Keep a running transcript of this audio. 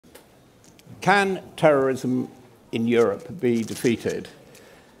Can terrorism in Europe be defeated?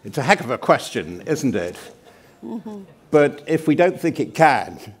 It's a heck of a question, isn't it? Mm-hmm. But if we don't think it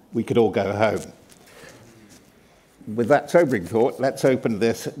can, we could all go home. With that sobering thought, let's open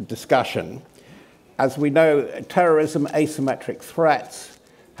this discussion. As we know, terrorism, asymmetric threats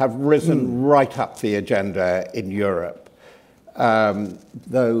have risen right up the agenda in Europe.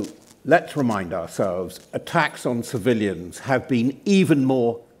 Though, let's remind ourselves, attacks on civilians have been even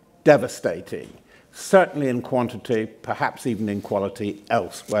more devastating, certainly in quantity, perhaps even in quality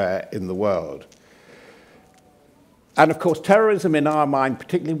elsewhere in the world. And of course, terrorism in our mind,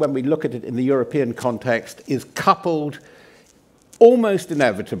 particularly when we look at it in the European context, is coupled almost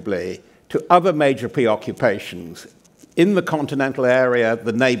inevitably to other major preoccupations in the continental area,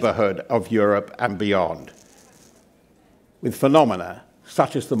 the neighborhood of Europe and beyond, with phenomena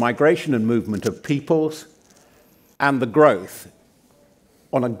such as the migration and movement of peoples and the growth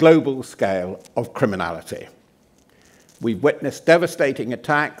on a global scale of criminality. We've witnessed devastating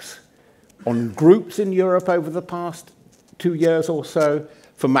attacks on groups in Europe over the past 2 years or so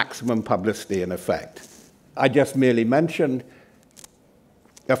for maximum publicity and effect. I just merely mentioned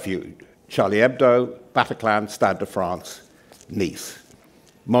a few: Charlie Hebdo, Bataclan, Stade de France, Nice,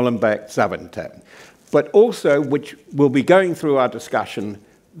 Molenbeek, Zaventem. But also, which will be going through our discussion,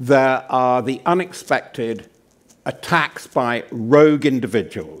 there are the unexpected attacks by rogue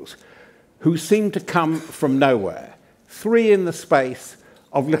individuals who seem to come from nowhere. 3 in the space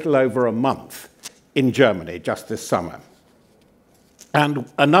of little over a month in Germany just this summer. And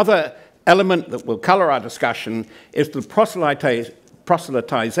another element that will color our discussion is the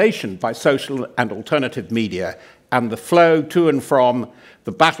proselytization by social and alternative media and the flow to and from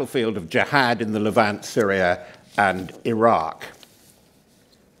the battlefield of jihad in the Levant, Syria, and Iraq.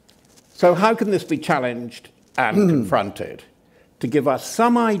 So how can this be challenged and confronted? To give us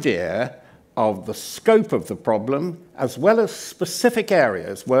some idea of the scope of the problem, as well as specific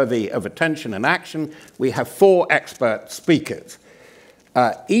areas worthy of attention and action, we have 4 expert speakers.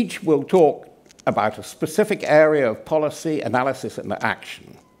 Each will talk about a specific area of policy, analysis, and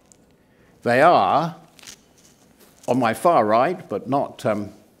action. They are, on my far right, but not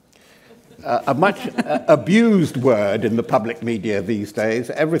a much abused word in the public media these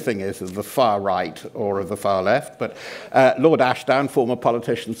days. Everything is of the far right or of the far left. But Lord Ashdown, former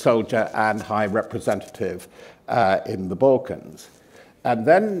politician, soldier, and high representative in the Balkans. And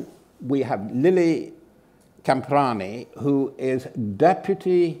then we have Lily Caprani, who is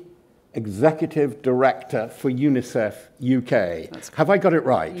Deputy Executive Director for UNICEF UK. Have I got it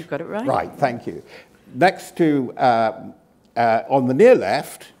right? You've got it right. Right, thank you. Next to, on the near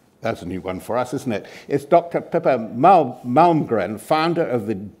left, that's a new one for us, isn't it? It's Dr. Pippa Malmgren, founder of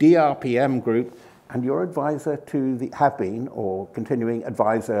the DRPM group, and your advisor to the, have been, or continuing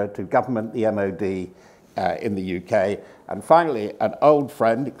advisor to government, the MOD in the UK. And finally, an old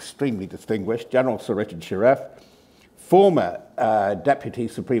friend, extremely distinguished, General Sir Richard Shirreff, former Deputy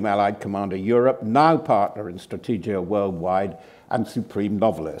Supreme Allied Commander Europe, now partner in Strategia Worldwide, and Supreme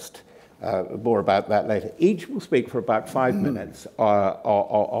Novelist. More about that later. Each will speak for about 5 minutes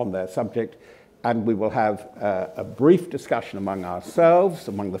on their subject, and we will have a brief discussion among ourselves,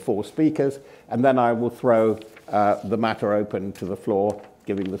 among the 4 speakers, and then I will throw the matter open to the floor,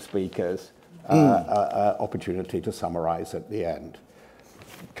 giving the speakers opportunity to summarize at the end.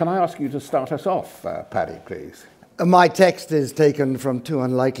 Can I ask you to start us off, Paddy, please? My text is taken from 2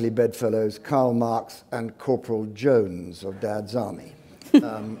 unlikely bedfellows, Karl Marx and Corporal Jones of Dad's Army.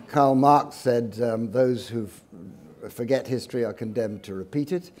 Karl Marx said, those who forget history are condemned to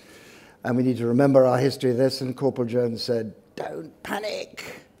repeat it, and we need to remember our history of this, and Corporal Jones said, don't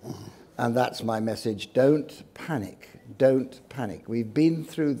panic. And that's my message, don't panic, don't panic. We've been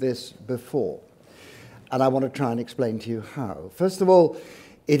through this before, and I want to try and explain to you how. First of all,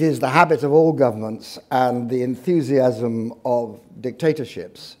 it is the habit of all governments and the enthusiasm of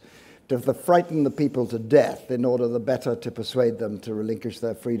dictatorships to frighten the people to death in order the better to persuade them to relinquish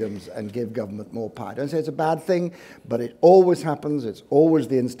their freedoms and give government more power. I don't say it's a bad thing, but it always happens. It's always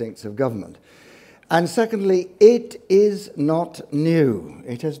the instincts of government. And secondly, it is not new.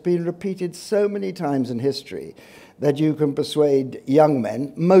 It has been repeated so many times in history that you can persuade young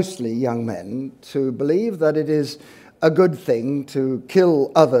men, mostly young men, to believe that it is a good thing to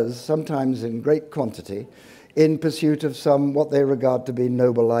kill others, sometimes in great quantity, in pursuit of some what they regard to be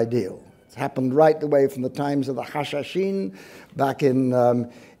noble ideal. It's happened right the way from the times of the Hashashin, back in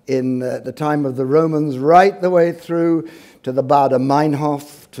the time of the Romans, right the way through to the Baader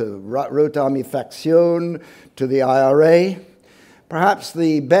Meinhof, to Rote Army Faction, to the IRA. Perhaps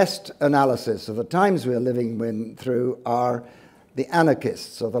the best analysis of the times we're living through are the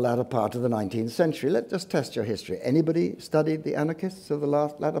anarchists of the latter part of the 19th century. Let's just test your history. Anybody studied the anarchists of the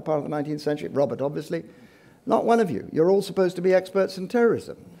latter part of the 19th century? Robert, obviously. Not one of you. You're all supposed to be experts in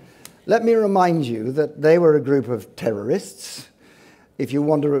terrorism. Let me remind you that they were a group of terrorists. If you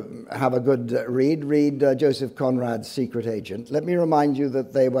want to have a good read Joseph Conrad's Secret Agent. Let me remind you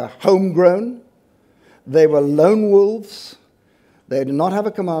that they were homegrown. They were lone wolves. They did not have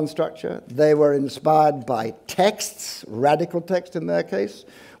a command structure. They were inspired by texts, radical text in their case,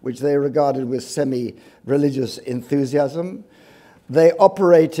 which they regarded with semi-religious enthusiasm. They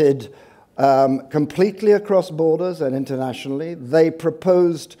operated completely across borders and internationally. They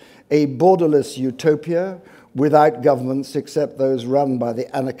proposed a borderless utopia without governments except those run by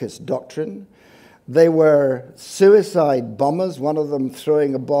the anarchist doctrine. They were suicide bombers. One of them,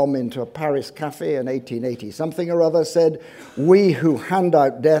 throwing a bomb into a Paris cafe in 1880 something or other, said, "We who hand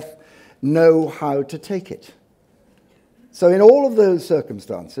out death know how to take it." So in all of those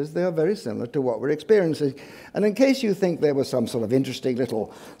circumstances, they are very similar to what we're experiencing. And in case you think there was some sort of interesting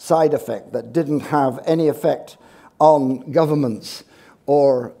little side effect that didn't have any effect on governments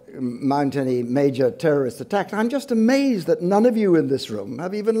or mount any major terrorist attack, I'm just amazed that none of you in this room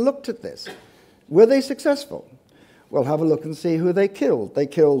have even looked at this. Were they successful? Well, have a look and see who they killed. They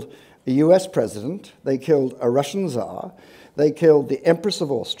killed a US president. They killed a Russian Tsar. They killed the Empress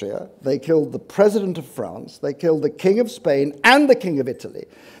of Austria. They killed the President of France. They killed the King of Spain and the King of Italy.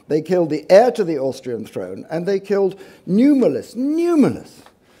 They killed the heir to the Austrian throne. And they killed numberless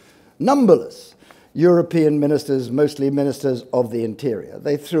European ministers, mostly ministers of the interior.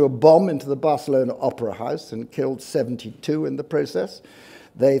 They threw a bomb into the Barcelona Opera House and killed 72 in the process.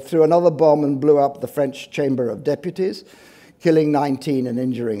 They threw another bomb and blew up the French Chamber of Deputies, killing 19 and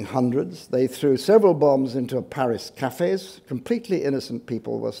injuring hundreds. They threw several bombs into Paris cafes. Completely innocent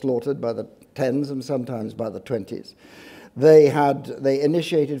people were slaughtered by the tens and sometimes by the 20s. They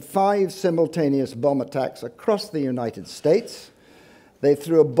initiated 5 simultaneous bomb attacks across the United States. They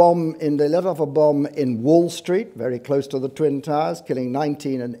let off a bomb in Wall Street, very close to the Twin Towers, killing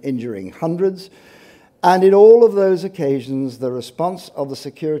 19 and injuring hundreds. And in all of those occasions, the response of the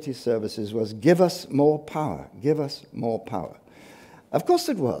security services was, "Give us more power, give us more power." Of course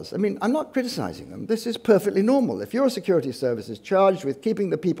it was. I mean, I'm not criticizing them. This is perfectly normal. If your security service is charged with keeping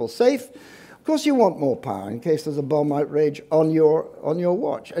the people safe, of course you want more power in case there's a bomb outrage on your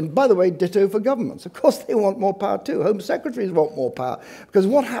watch. And by the way, ditto for governments. Of course they want more power too. Home secretaries want more power. Because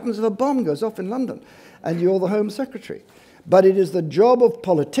what happens if a bomb goes off in London and you're the Home Secretary? But it is the job of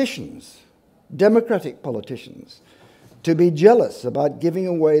politicians, democratic politicians, to be jealous about giving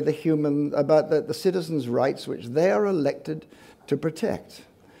away the citizens' rights which they are elected to protect.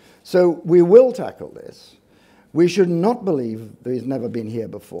 So we will tackle this. We should not believe that it's never been here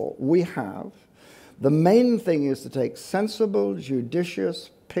before. We have. The main thing is to take sensible, judicious,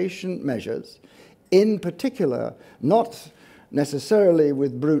 patient measures, in particular, not necessarily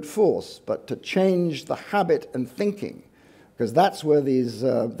with brute force, but to change the habit and thinking, because that's where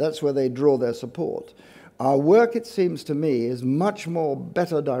they draw their support. Our work, it seems to me, is much more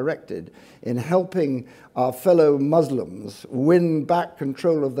better directed in helping our fellow Muslims win back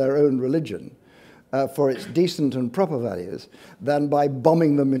control of their own religion for its decent and proper values than by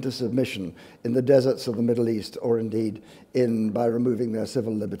bombing them into submission in the deserts of the Middle East, or indeed by removing their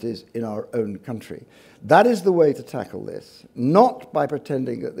civil liberties in our own country. That is the way to tackle this, not by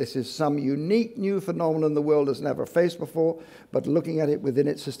pretending that this is some unique new phenomenon the world has never faced before, but looking at it within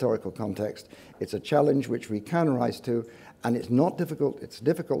its historical context. It's a challenge which we can rise to, and it's not difficult. It's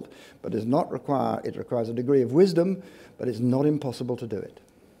difficult, but it requires a degree of wisdom, but it's not impossible to do it.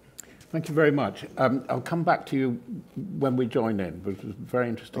 Thank you very much. I'll come back to you when we join in, because it's very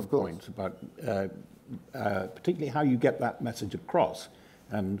interesting points about particularly how you get that message across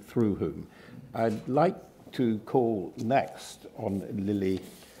and through whom. I'd like to call next on Lily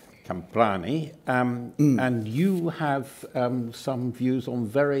Caprani, and you have some views on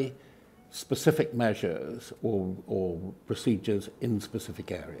very specific measures or procedures in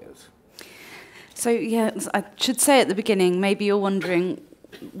specific areas. So, yeah, I should say at the beginning, maybe you're wondering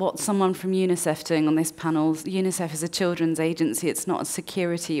what someone from UNICEF doing on this panel. UNICEF is a children's agency, it's not a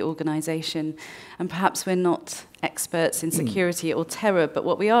security organisation, and perhaps we're not experts in security or terror, but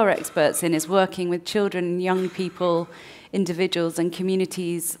what we are experts in is working with children, young people, individuals and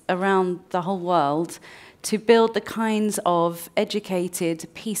communities around the whole world to build the kinds of educated,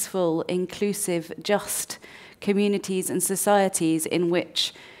 peaceful, inclusive, just communities and societies in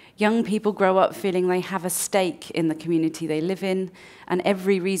which young people grow up feeling they have a stake in the community they live in and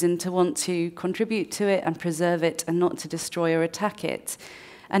every reason to want to contribute to it and preserve it and not to destroy or attack it.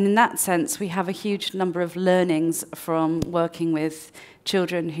 And in that sense, we have a huge number of learnings from working with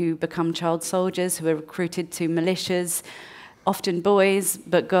children who become child soldiers, who are recruited to militias, often boys,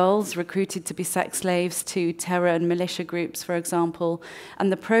 but girls recruited to be sex slaves to terror and militia groups, for example.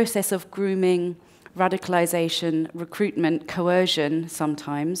 And the process of grooming, radicalization, recruitment, coercion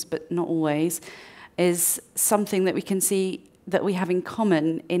sometimes, but not always, is something that we can see that we have in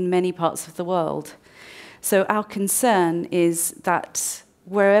common in many parts of the world. So our concern is that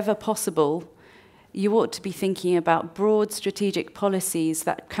wherever possible, you ought to be thinking about broad strategic policies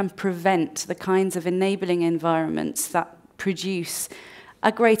that can prevent the kinds of enabling environments that produce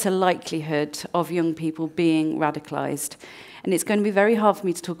a greater likelihood of young people being radicalized. And it's going to be very hard for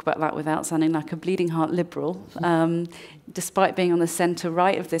me to talk about that without sounding like a bleeding heart liberal, despite being on the centre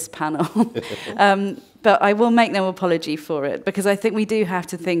right of this panel. But I will make no apology for it, because I think we do have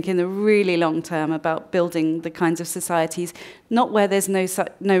to think in the really long term about building the kinds of societies, not where there's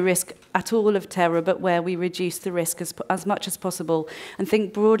no risk at all of terror, but where we reduce the risk as much as possible, and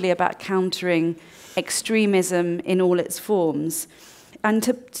think broadly about countering extremism in all its forms. And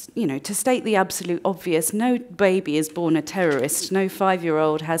to state the absolute obvious, no baby is born a terrorist, no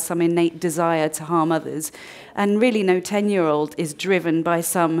 5-year-old has some innate desire to harm others, and really no 10-year-old is driven by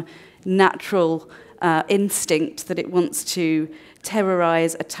some natural instinct that it wants to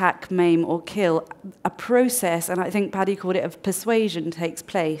terrorize, attack, maim, or kill. A process, and I think Paddy called it, of persuasion takes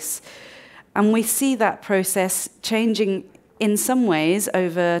place. And we see that process changing in some ways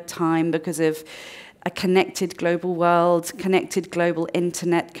over time because of a connected global world, connected global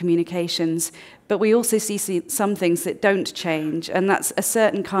internet communications, but we also see some things that don't change, and that's a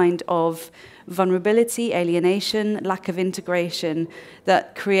certain kind of vulnerability, alienation, lack of integration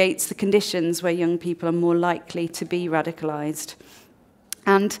that creates the conditions where young people are more likely to be radicalized.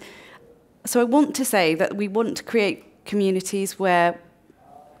 And so I want to say that we want to create communities where,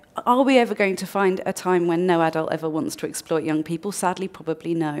 are we ever going to find a time when no adult ever wants to exploit young people? Sadly,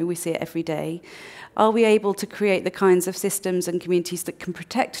 probably no. We see it every day. Are we able to create the kinds of systems and communities that can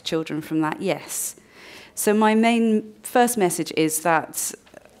protect children from that? Yes. So my main first message is that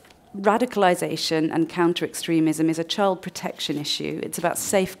radicalization and counter-extremism is a child protection issue. It's about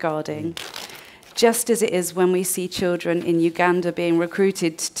safeguarding, just as it is when we see children in Uganda being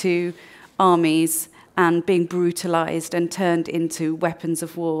recruited to armies and being brutalized and turned into weapons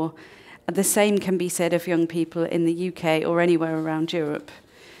of war. The same can be said of young people in the UK or anywhere around Europe.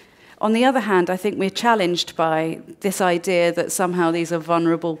 On the other hand, I think we're challenged by this idea that somehow these are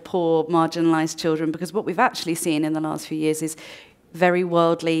vulnerable, poor, marginalized children, because what we've actually seen in the last few years is very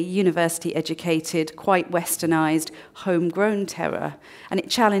worldly, university-educated, quite westernized, homegrown terror. And it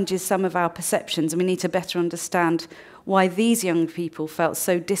challenges some of our perceptions, and we need to better understand why these young people felt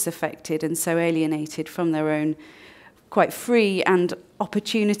so disaffected and so alienated from their own quite free and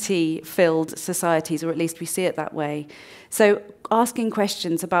opportunity-filled societies, or at least we see it that way. So asking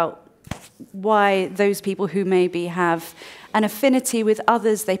questions about why those people who maybe have an affinity with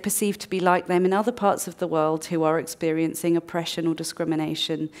others they perceive to be like them in other parts of the world who are experiencing oppression or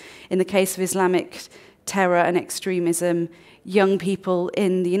discrimination. In the case of Islamic terror and extremism, young people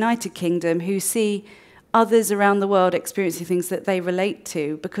in the United Kingdom who see others around the world experiencing things that they relate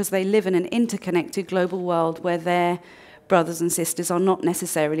to because they live in an interconnected global world where their brothers and sisters are not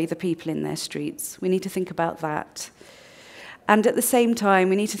necessarily the people in their streets. We need to think about that. And at the same time,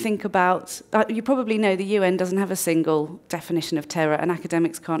 we need to think about, you probably know the UN doesn't have a single definition of terror, and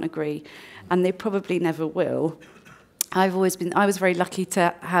academics can't agree, and they probably never will. I was very lucky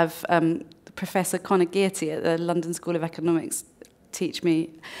to have Professor Conor Gearty at the London School of Economics teach me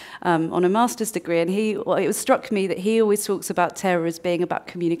on a master's degree, and it struck me that he always talks about terror as being about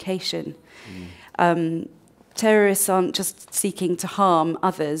communication. Terrorists aren't just seeking to harm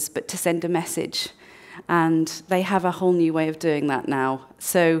others, but to send a message. And they have a whole new way of doing that now.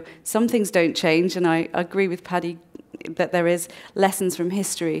 So some things don't change, and I agree with Paddy that there is lessons from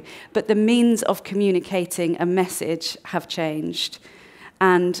history, but the means of communicating a message have changed.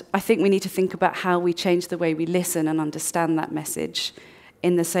 And I think we need to think about how we change the way we listen and understand that message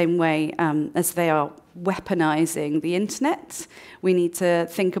in the same way as they are weaponizing the internet. We need to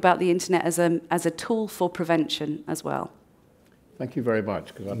think about the internet as a tool for prevention as well. Thank you very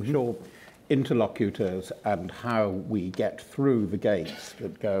much, because I'm sure interlocutors and how we get through the gates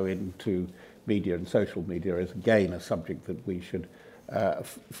that go into media and social media is again a subject that we should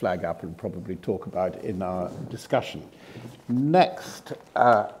flag up and probably talk about in our discussion. Next,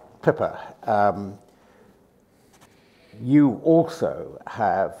 Pippa, you also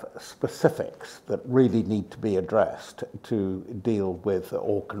have specifics that really need to be addressed to deal with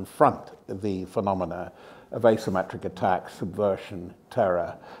or confront the phenomena of asymmetric attacks, subversion,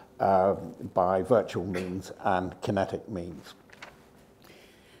 terror, by virtual means and kinetic means.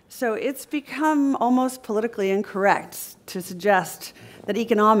 So it's become almost politically incorrect to suggest that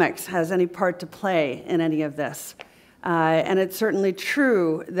economics has any part to play in any of this. And it's certainly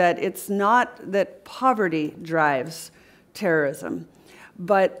true that it's not that poverty drives terrorism,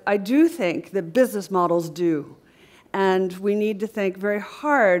 but I do think that business models do. And we need to think very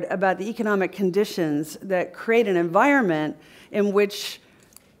hard about the economic conditions that create an environment in which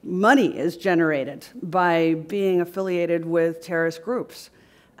money is generated by being affiliated with terrorist groups.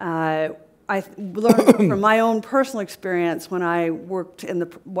 I learned from my own personal experience when I worked in the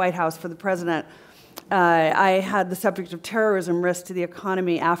White House for the president. I had the subject of terrorism risk to the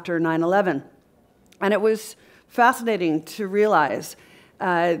economy after 9/11. And it was fascinating to realize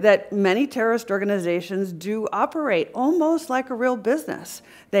that many terrorist organizations do operate almost like a real business.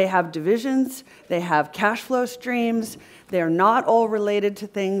 They have divisions, they have cash flow streams, they're not all related to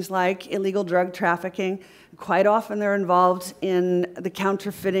things like illegal drug trafficking. Quite often they're involved in the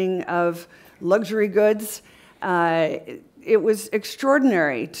counterfeiting of luxury goods. It was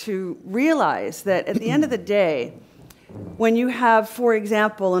extraordinary to realize that at the end of the day, when you have, for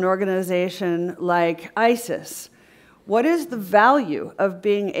example, an organization like ISIS, what is the value of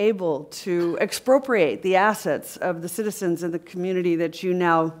being able to expropriate the assets of the citizens in the community that you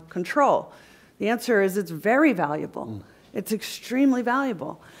now control? The answer is it's very valuable. It's extremely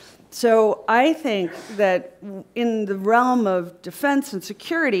valuable. So I think that in the realm of defense and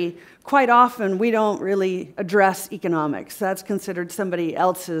security, quite often we don't really address economics. That's considered somebody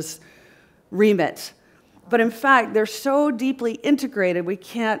else's remit. But in fact, they're so deeply integrated, we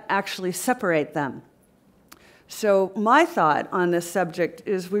can't actually separate them. So my thought on this subject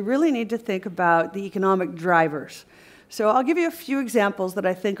is we really need to think about the economic drivers. So I'll give you a few examples that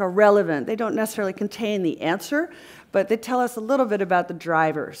I think are relevant. They don't necessarily contain the answer, but they tell us a little bit about the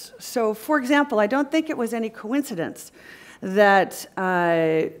drivers. So for example, I don't think it was any coincidence that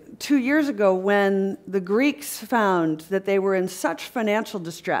 2 years ago when the Greeks found that they were in such financial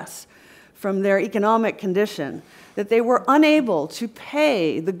distress from their economic condition that they were unable to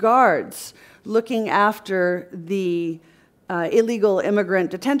pay the guards looking after the illegal immigrant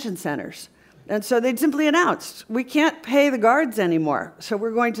detention centers. And so they simply announced, we can't pay the guards anymore, so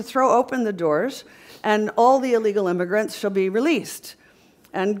we're going to throw open the doors and all the illegal immigrants shall be released.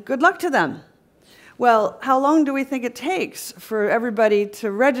 And good luck to them. Well, how long do we think it takes for everybody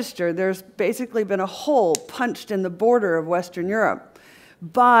to register? There's basically been a hole punched in the border of Western Europe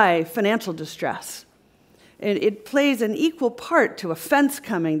by financial distress. It plays an equal part to a fence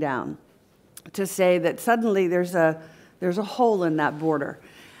coming down to say that suddenly there's a hole in that border.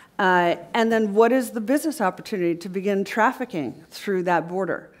 And then what is the business opportunity to begin trafficking through that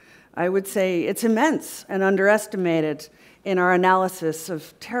border? I would say it's immense and underestimated in our analysis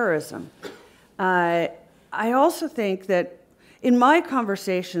of terrorism. I also think that in my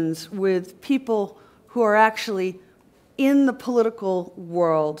conversations with people who are actually in the political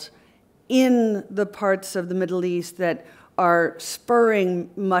world, in the parts of the Middle East that are spurring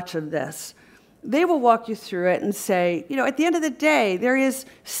much of this, they will walk you through it and say, you know, at the end of the day, there is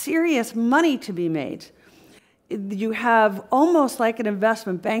serious money to be made. You have almost like an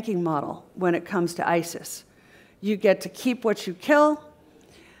investment banking model when it comes to ISIS. You get to keep what you kill.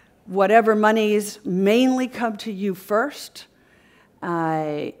 Whatever monies mainly come to you first.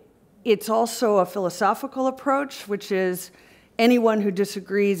 It's also a philosophical approach, which is anyone who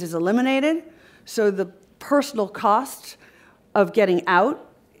disagrees is eliminated. So the personal cost of getting out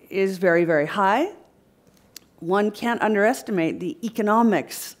is very, very high. One can't underestimate the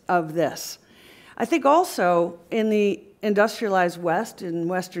economics of this. I think also in the industrialized West, in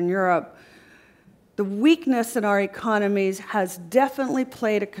Western Europe, the weakness in our economies has definitely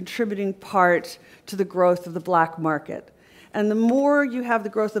played a contributing part to the growth of the black market. And the more you have the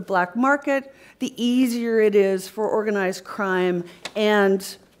growth of the black market, the easier it is for organized crime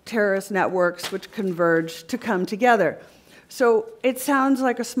and terrorist networks which converge to come together. So it sounds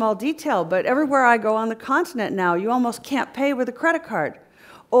like a small detail, but everywhere I go on the continent now, you almost can't pay with a credit card.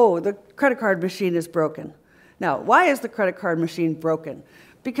 Oh, the credit card machine is broken. Now, why is the credit card machine broken?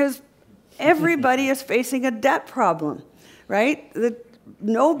 Because everybody is facing a debt problem, right?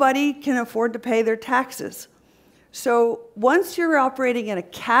 Nobody can afford to pay their taxes. So once you're operating in a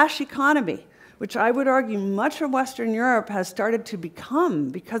cash economy, which I would argue much of Western Europe has started to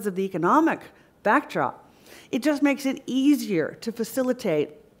become because of the economic backdrop, it just makes it easier to facilitate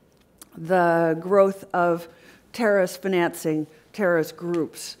the growth of terrorist financing, terrorist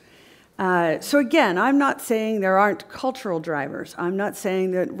groups. So again, I'm not saying there aren't cultural drivers. I'm not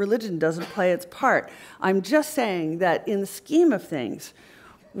saying that religion doesn't play its part. I'm just saying that in the scheme of things,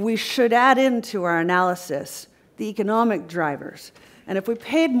 we should add into our analysis the economic drivers. And if we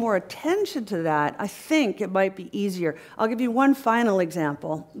paid more attention to that, I think it might be easier. I'll give you one final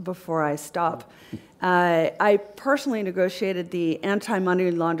example before I stop. I personally negotiated the anti-money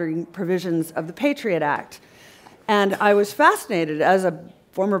laundering provisions of the Patriot Act. And I was fascinated as a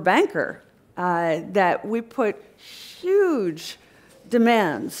former banker that we put huge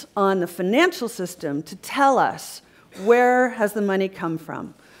demands on the financial system to tell us where has the money come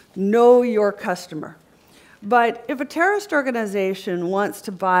from. Know your customer. But if a terrorist organization wants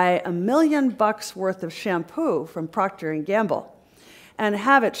to buy $1 million worth of shampoo from Procter & Gamble and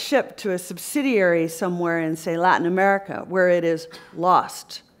have it shipped to a subsidiary somewhere in, say, Latin America, where it is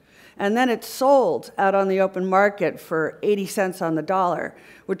lost, and then it's sold out on the open market for 80 cents on the dollar,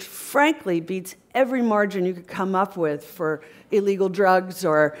 which frankly beats every margin you could come up with for illegal drugs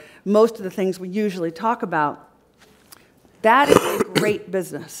or most of the things we usually talk about, that is a great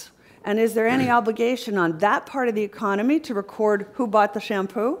business. And is there any obligation on that part of the economy to record who bought the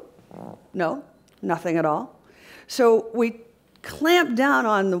shampoo? No, nothing at all. So we clamp down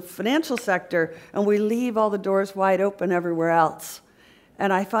on the financial sector and we leave all the doors wide open everywhere else.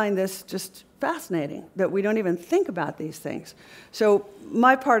 And I find this just fascinating that we don't even think about these things. So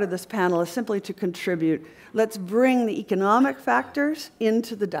my part of this panel is simply to contribute. Let's bring the economic factors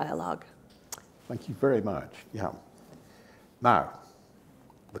into the dialogue. Thank you very much. Yeah. Now,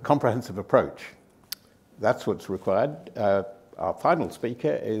 the comprehensive approach, that's what's required. Our final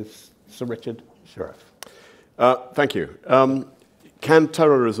speaker is Sir Richard Shirreff. Thank you. Can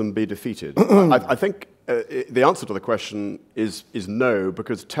terrorism be defeated? I think the answer to the question is no,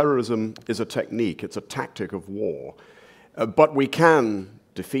 because terrorism is a technique, it's a tactic of war. But we can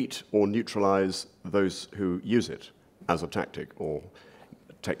defeat or neutralize those who use it as a tactic or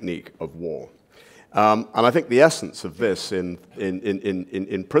technique of war. And I think the essence of this in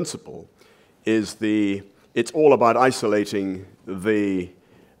principle is it's all about isolating the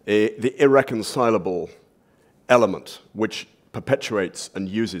irreconcilable element which perpetuates and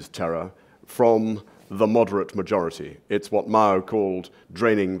uses terror from the moderate majority. It's what Mao called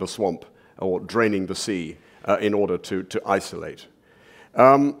draining the swamp or draining the sea in order to isolate.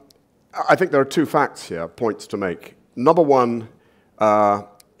 I think there are two facts here, points to make. Number one,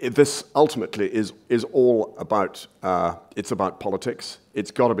 this ultimately is all about, it's about politics.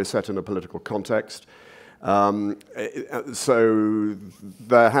 It's got to be set in a political context. So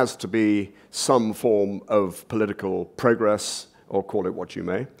there has to be some form of political progress, or call it what you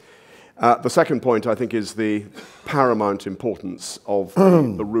may. The second point, I think, is the paramount importance of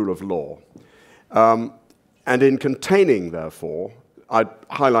the rule of law. And in containing, therefore, I'd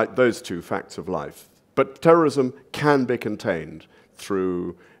highlight those two facts of life. But terrorism can be contained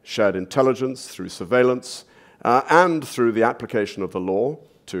through shared intelligence, through surveillance, and through the application of the law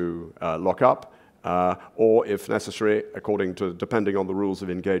to lock up, or, if necessary, depending on the rules of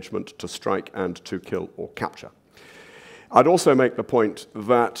engagement, to strike and to kill or capture. I'd also make the point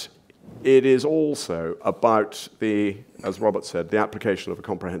that it is also about as Robert said, the application of a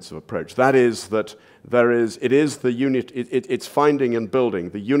comprehensive approach. That is that it's finding and building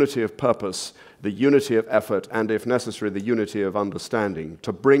the unity of purpose, the unity of effort, and if necessary, the unity of understanding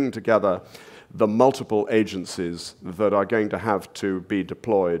to bring together the multiple agencies that are going to have to be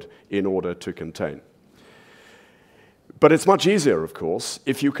deployed in order to contain. But it's much easier, of course,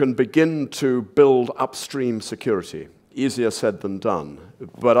 if you can begin to build upstream security. Easier said than done.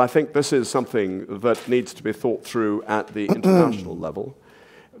 But I think this is something that needs to be thought through at the international level,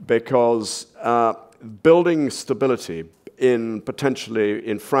 because building stability potentially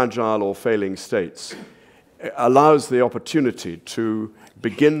in fragile or failing states allows the opportunity to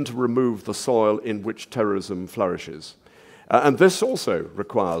begin to remove the soil in which terrorism flourishes. And this also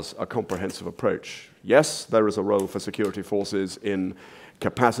requires a comprehensive approach. Yes, there is a role for security forces in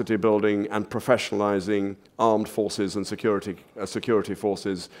capacity building and professionalizing armed forces and security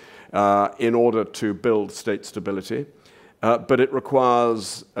forces in order to build state stability. But it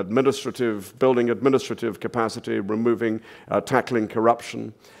requires building administrative capacity, tackling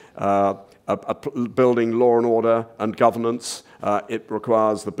corruption, building law and order and governance. It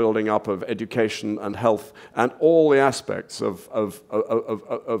requires the building up of education and health and all the aspects of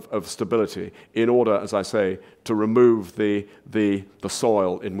stability in order, as I say, to remove the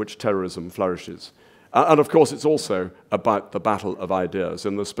soil in which terrorism flourishes. And of course, it's also about the battle of ideas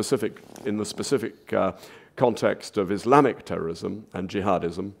in the specific context of Islamic terrorism and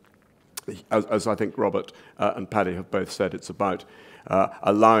jihadism. as I think Robert and Paddy have both said, it's about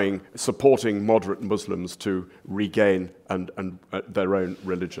supporting moderate Muslims to regain their own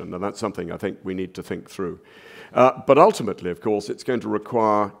religion. And that's something I think we need to think through. But ultimately, of course, it's going to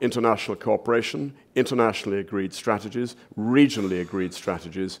require international cooperation, internationally agreed strategies, regionally agreed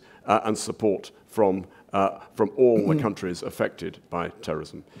strategies, and support from all the countries affected by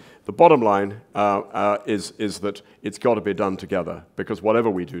terrorism. The bottom line is that it's got to be done together, because whatever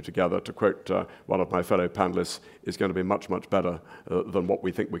we do together, to quote one of my fellow panelists, is going to be much, much better than what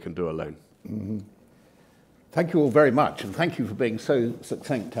we think we can do alone. Mm-hmm. Thank you all very much, and thank you for being so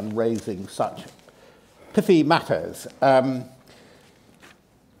succinct and raising such pithy matters.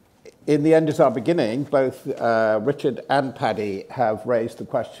 In the end is our beginning. Both Richard and Paddy have raised the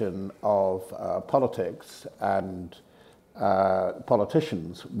question of politics and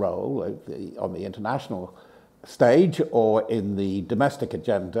politicians' role on the international stage or in the domestic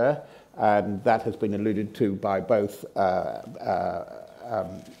agenda, and that has been alluded to by both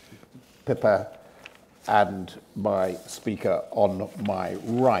Pippa and my speaker on my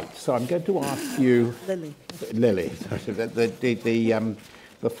right. So I'm going to ask you, Lily.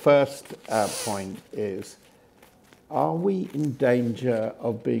 The first point is, are we in danger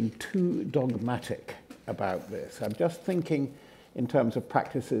of being too dogmatic about this? I'm just thinking in terms of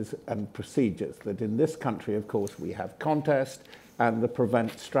practices and procedures, that in this country, of course, we have contest and the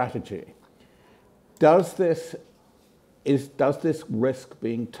prevent strategy. Does this risk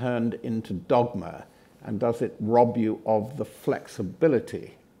being turned into dogma, and does it rob you of the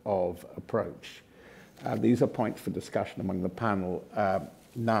flexibility of approach? These are points for discussion among the panel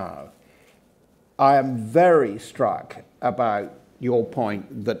now. I am very struck about your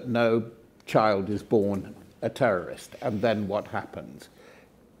point that no child is born a terrorist, and then what happens?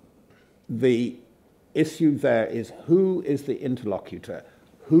 The issue there is, who is the interlocutor?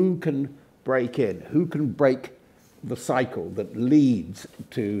 Who can break in? Who can break the cycle that leads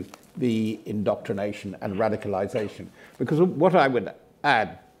to the indoctrination and radicalization? Because what I would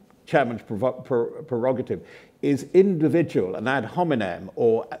add, Chairman's prerogative, is individual and ad hominem,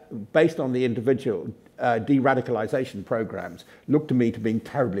 or based on the individual, de-radicalization programs look to me to being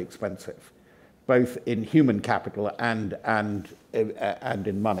terribly expensive, both in human capital and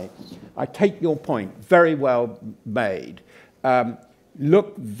in money. I take your point, very well made.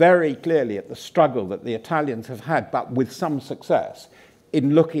 Look very clearly at the struggle that the Italians have had, but with some success,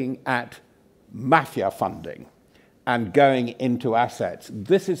 in looking at mafia funding and going into assets.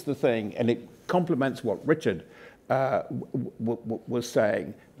 This is the thing, and it complements what Richard was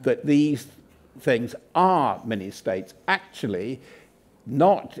saying, that these things are mini-states, actually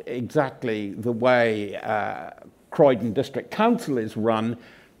not exactly the way Croydon District Council is run,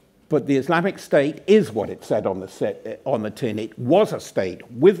 but the Islamic State is what it said on the tin. It was a state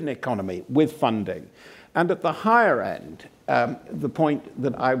with an economy, with funding. And at the higher end, the point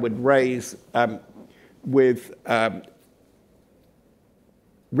that I would raise with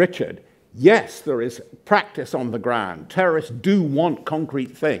Richard, yes, there is practice on the ground. Terrorists do want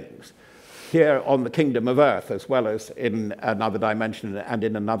concrete things here on the kingdom of earth, as well as in another dimension and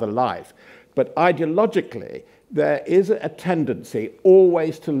in another life. But ideologically, there is a tendency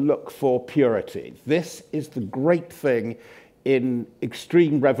always to look for purity. This is the great thing in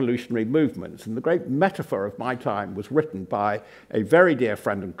extreme revolutionary movements. And the great metaphor of my time was written by a very dear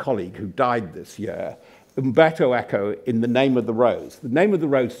friend and colleague who died this year, Umberto Eco, in The Name of the Rose. The Name of the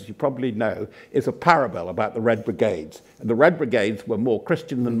Rose, as you probably know, is a parable about the Red Brigades. And the Red Brigades were more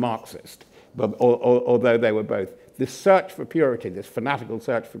Christian than Marxist, although they were both. This search for purity, this fanatical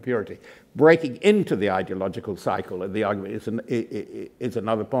search for purity, breaking into the ideological cycle of the argument is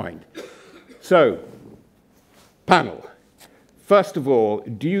another point. So, panel, first of all,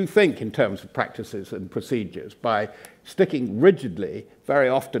 do you think in terms of practices and procedures, by sticking rigidly, very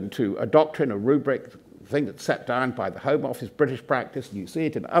often to a doctrine, a rubric, thing that's set down by the Home Office, British practice, and you see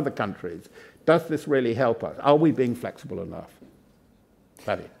it in other countries, does this really help us? Are we being flexible enough?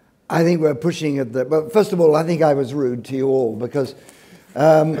 Paddy? I think we're pushing at the... Well, first of all, I think I was rude to you all because,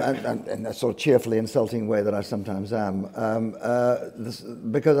 in a sort of cheerfully insulting way that I sometimes am,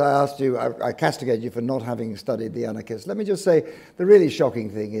 because I asked you, I castigated you for not having studied the anarchists. Let me just say, the really shocking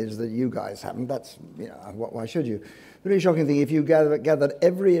thing is that you guys haven't. That's, you know, why should you? The really shocking thing, if you gathered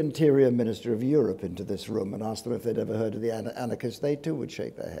every interior minister of Europe into this room and asked them if they'd ever heard of the anarchists, they too would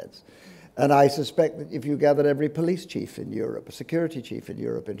shake their heads. And I suspect that if you gathered every police chief in Europe, a security chief in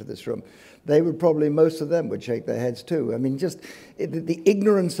Europe into this room, they would probably, most of them would shake their heads too. I mean, just the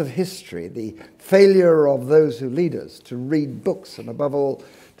ignorance of history, the failure of those who lead us to read books and above all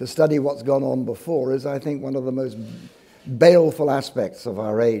to study what's gone on before is, I think, one of the most baleful aspects of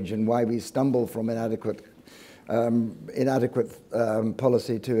our age and why we stumble from inadequate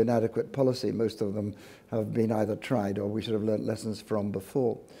policy to inadequate policy. Most of them have been either tried or we should have learnt lessons from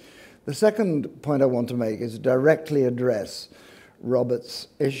before. The second point I want to make is directly address Robert's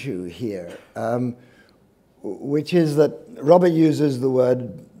issue here, which is that Robert uses the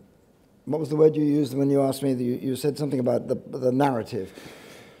word, what was the word you used when you asked me? You said something about the narrative.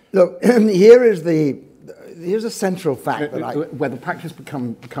 Look, here's a central fact that where the practice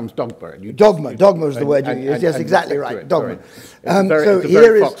becomes dogma. Dogma is the word you used. Yes, exactly right. Dogma. It's a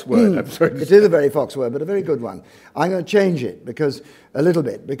very Fox word. I'm sorry. It is a very Fox word, but a very good one. I'm going to change it a little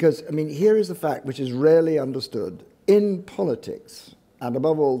bit because I mean here is the fact which is rarely understood in politics, and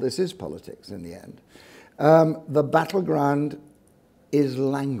above all, this is politics in the end. The battleground is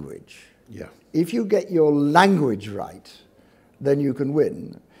language. Yeah. If you get your language right, then you can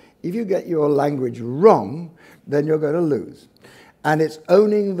win. If you get your language wrong, then you're going to lose. And it's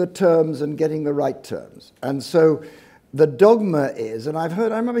owning the terms and getting the right terms. And so the dogma is, and I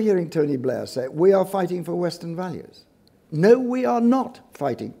remember hearing Tony Blair say, we are fighting for Western values. No, we are not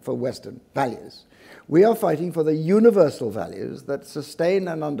fighting for Western values. We are fighting for the universal values that sustain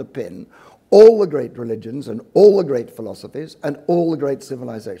and underpin all the great religions and all the great philosophies and all the great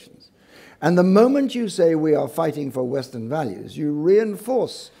civilizations. And the moment you say we are fighting for Western values, you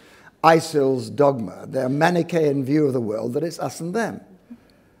reinforce ISIL's dogma, their Manichaean view of the world, that it's us and them.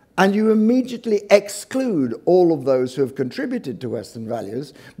 And you immediately exclude all of those who have contributed to Western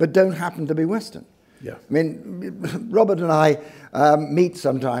values but don't happen to be Western. Yeah. I mean, Robert and I meet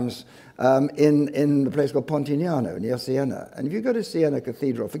sometimes in the place called Pontignano near Siena. And if you go to Siena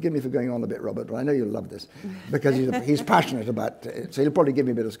Cathedral, forgive me for going on a bit, Robert, but I know you'll love this because he's passionate about it, so he'll probably give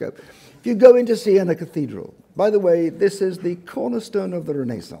me a bit of scope. If you go into Siena Cathedral, by the way, this is the cornerstone of the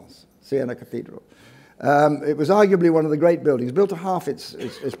Renaissance, Siena Cathedral. It was arguably one of the great buildings, built to half its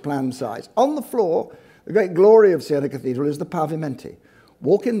planned size. On the floor, the great glory of Siena Cathedral is the pavimenti.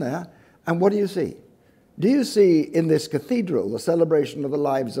 Walk in there, and what do you see? Do you see in this cathedral the celebration of the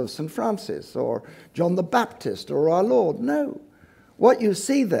lives of St. Francis or John the Baptist or our Lord? No. What you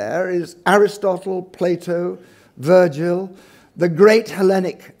see there is Aristotle, Plato, Virgil, the great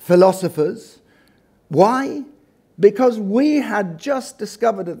Hellenic philosophers. Why? Because we had just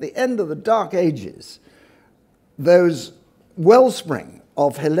discovered at the end of the Dark Ages those wellspring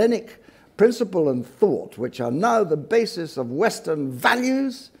of Hellenic principle and thought, which are now the basis of Western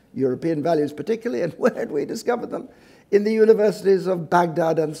values, European values particularly, and where had we discovered them? In the universities of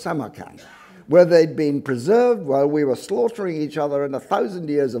Baghdad and Samarkand, where they'd been preserved while we were slaughtering each other in 1,000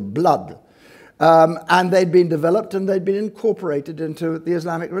 years of blood. And they'd been developed and they'd been incorporated into the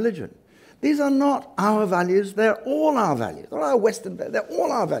Islamic religion. These are not our values, they're all our values. They're our Western values, they're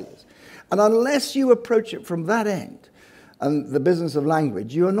all our values. And unless you approach it from that end, and the business of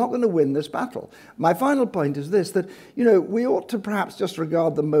language, you are not going to win this battle. My final point is this, that, you know, we ought to perhaps just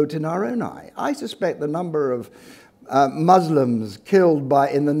regard the mote in our own eye. I suspect the number of Muslims killed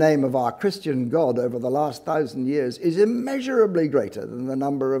in the name of our Christian God over the last 1,000 years is immeasurably greater than the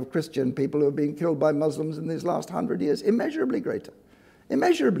number of Christian people who have been killed by Muslims in these last 100 years. Immeasurably greater.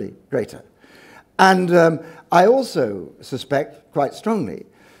 Immeasurably greater. And I also suspect, quite strongly,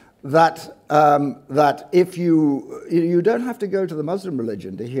 that if you don't have to go to the Muslim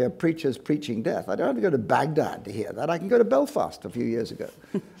religion to hear preachers preaching death. I don't have to go to Baghdad to hear that. I can go to Belfast a few years ago.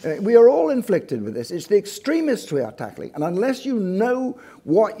 We are all inflicted with this. It's the extremists we are tackling. And unless you know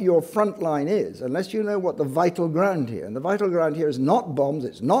what your front line is, unless you know what the vital ground here, and the vital ground here is not bombs,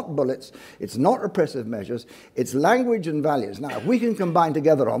 it's not bullets, it's not repressive measures, it's language and values. Now, if we can combine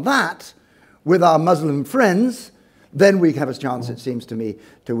together on that with our Muslim friends, then we have a chance, it seems to me,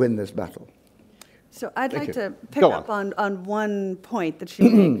 to win this battle. So I'd like to pick up on one point that you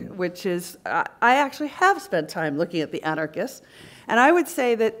make, which is I actually have spent time looking at the anarchists, and I would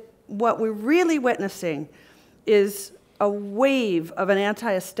say that what we're really witnessing is a wave of an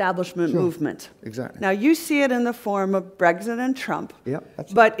anti-establishment movement. Exactly. Now, you see it in the form of Brexit and Trump,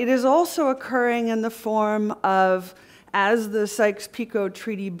 but it is also occurring in the form of, as the Sykes-Picot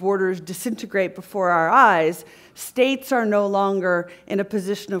Treaty borders disintegrate before our eyes, states are no longer in a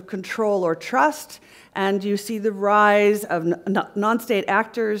position of control or trust, and you see the rise of non-state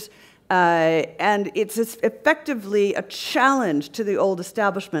actors, and it's effectively a challenge to the old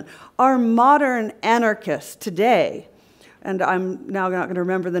establishment. Our modern anarchists today, and I'm now not going to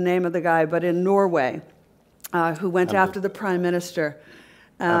remember the name of the guy, but in Norway, who went after the prime minister.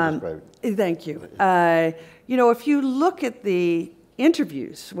 Thank you. You know, if you look at the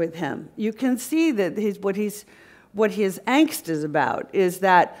interviews with him, you can see that what his angst is about is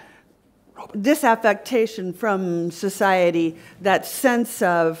that disaffectation from society, that sense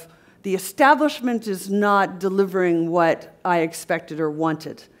of the establishment is not delivering what I expected or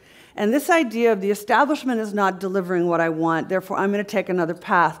wanted. And this idea of the establishment is not delivering what I want, therefore I'm going to take another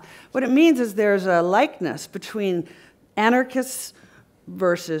path. What it means is there's a likeness between anarchists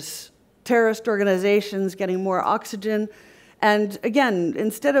versus terrorist organizations getting more oxygen. And again,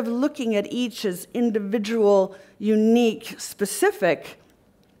 instead of looking at each as individual, unique, specific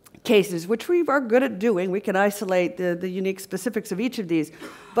cases, which we are good at doing, we can isolate the unique specifics of each of these,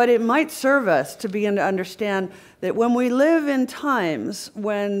 but it might serve us to begin to understand that when we live in times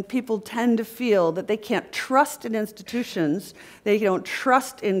when people tend to feel that they can't trust in institutions, they don't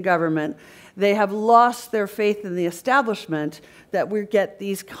trust in government, they have lost their faith in the establishment, that we get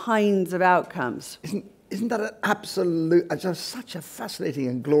these kinds of outcomes. Isn't that an absolute, just such a fascinating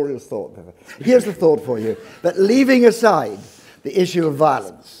and glorious thought, Pippa? Here's the thought for you, that leaving aside the issue of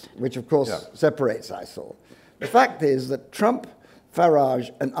violence, which of course separates ISIL, the fact is that Trump,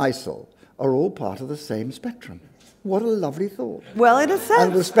 Farage and ISIL are all part of the same spectrum. What a lovely thought. Well, in a sense.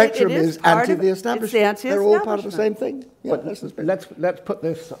 And the spectrum is anti the establishment. They're all part of the same thing. Yeah, but let's put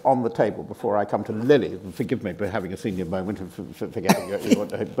this on the table before I come to Lily. Forgive me for having a senior moment and for forgetting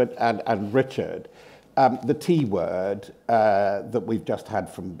and Richard. The T word that we've just had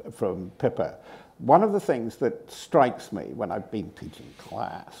from Pippa. One of the things that strikes me when I've been teaching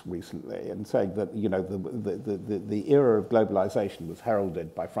class recently and saying that, you know, the era of globalization was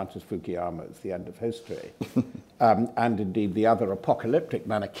heralded by Francis Fukuyama as the end of history, and indeed the other apocalyptic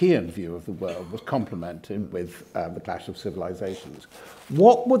Manichaean view of the world was complemented with the clash of civilizations.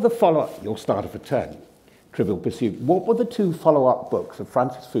 What were the follow-up, you'll start of a 10, Trivial Pursuit, what were the two follow-up books of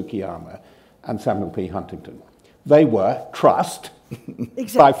Francis Fukuyama and Samuel P. Huntington? They were Trust,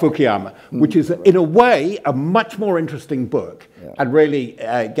 by Fukuyama, which is, in a way, a much more interesting book and really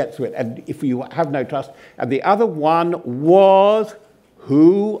gets to it. And if you have no trust, and the other one was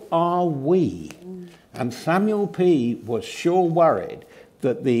Who Are We? And Samuel P. was sure worried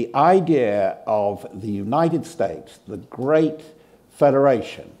that the idea of the United States, the great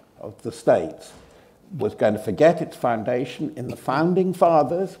federation of the states, was going to forget its foundation in the founding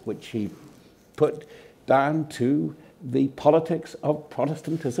fathers, which he put down to the politics of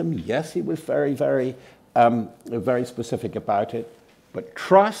Protestantism. Yes, he was very, very specific about it. But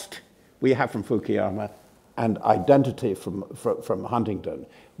trust we have from Fukuyama, and identity from Huntington,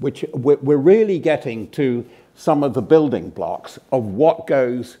 which we're really getting to some of the building blocks of what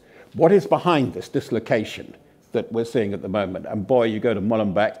is behind this dislocation that we're seeing at the moment. And boy, you go to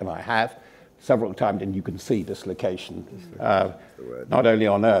Molenbeek, and I have several times, and you can see dislocation, not only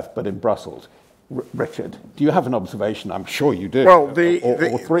on Earth, but in Brussels. Richard, do you have an observation? I'm sure you do. Well,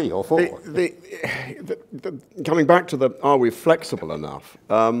 or three or four. Coming back to the, are we flexible enough?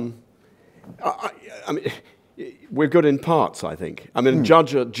 I mean, we're good in parts, I think. I mean,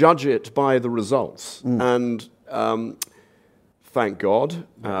 judge it by the results. And thank God,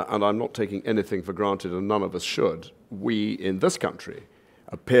 and I'm not taking anything for granted, and none of us should, we in this country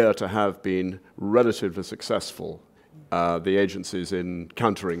appear to have been relatively successful, the agencies in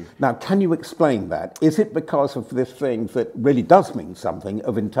countering. Now, can you explain that? Is it because of this thing that really does mean something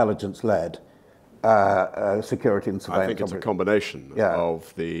of intelligence-led security and surveillance? I think it's a combination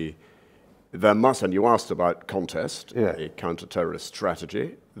of the... There must, and you asked about contest, a counter-terrorist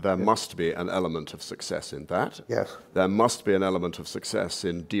strategy. There must be an element of success in that. Yes. There must be an element of success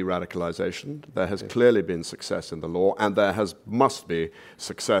in de-radicalization. There has clearly been success in the law, and there must be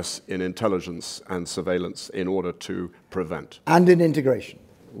success in intelligence and surveillance in order to prevent. And in integration.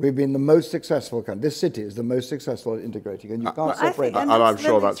 We've been the most successful country. This city is the most successful at integrating, and you can't separate that. And I'm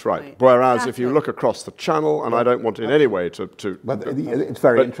sure that's right. Whereas if you look across the channel, and I don't want in any way to but it's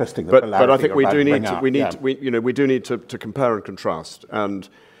very interesting. But I think we do need to compare and contrast, and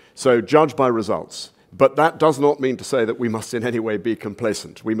so judge by results. But that does not mean to say that we must in any way be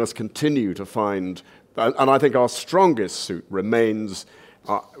complacent. We must continue to find, and I think our strongest suit remains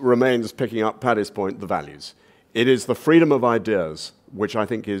picking up Paddy's point, the values. It is the freedom of ideas, which I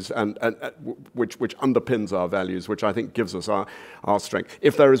think is, which underpins our values, which I think gives us our strength.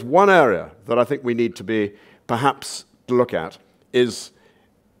 If there is one area that I think we need to be, perhaps to look at, is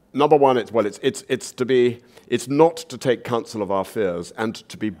number one. It's not to take counsel of our fears and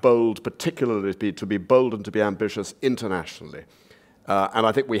to be bold, particularly to be bold and to be ambitious internationally. And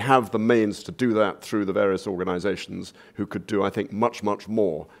I think we have the means to do that through the various organizations who could do, I think, much, much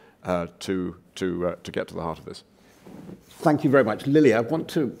more to get to the heart of this. Thank you very much. Lily, I want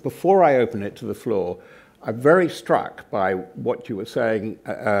to, before I open it to the floor, I'm very struck by what you were saying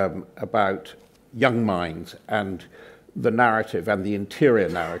about young minds and the narrative and the interior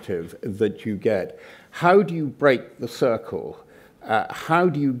narrative that you get. How do you break the circle? How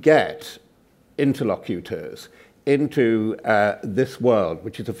do you get interlocutors into this world,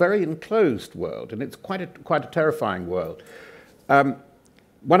 which is a very enclosed world, and it's quite a terrifying world?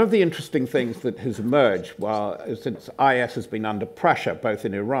 One of the interesting things that has emerged since IS has been under pressure, both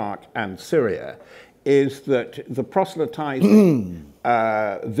in Iraq and Syria, is that the proselytizing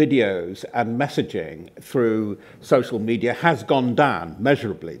videos and messaging through social media has gone down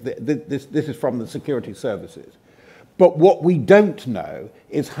measurably. This is from the security services. But what we don't know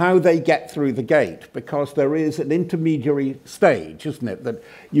is how they get through the gate, because there is an intermediary stage, isn't it, that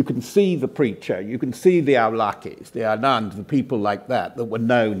you can see the preacher, you can see the awlakis, the anand, the people like that were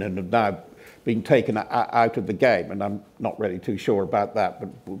known and have now been taken out of the game, and I'm not really too sure about that, but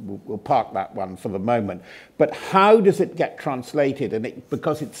we'll park that one for the moment. But how does it get translated? And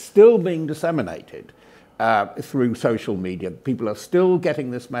because it's still being disseminated through social media, people are still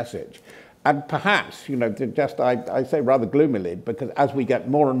getting this message. And perhaps, you know, I say rather gloomily, because as we get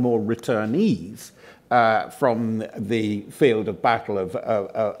more and more returnees from the field of battle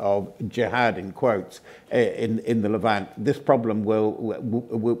of jihad, in quotes, in the Levant, this problem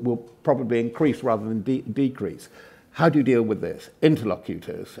will probably increase rather than decrease. How do you deal with this?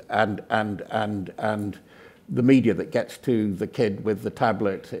 Interlocutors and the media that gets to the kid with the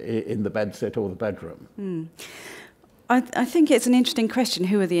tablet in the bedsit or the bedroom. Mm. I think it's an interesting question,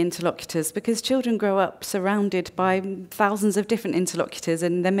 who are the interlocutors? Because children grow up surrounded by thousands of different interlocutors,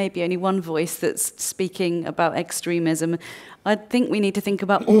 and there may be only one voice that's speaking about extremism. I think we need to think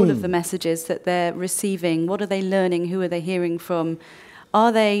about all of the messages that they're receiving. What are they learning? Who are they hearing from?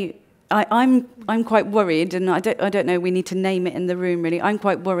 Are they... I'm quite worried, and I don't know, we need to name it in the room, really. I'm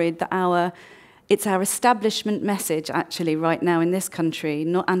quite worried that it's our establishment message, actually, right now in this country,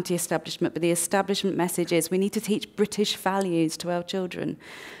 not anti-establishment, but the establishment message is we need to teach British values to our children.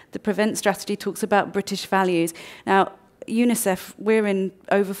 The Prevent strategy talks about British values. Now, UNICEF, we're in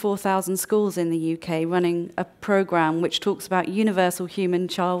over 4,000 schools in the UK running a programme which talks about universal human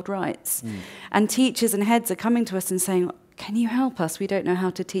child rights. And teachers and heads are coming to us and saying, can you help us? We don't know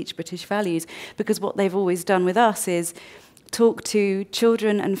how to teach British values. Because what they've always done with us is talk to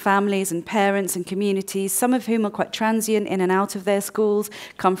children and families and parents and communities, some of whom are quite transient in and out of their schools,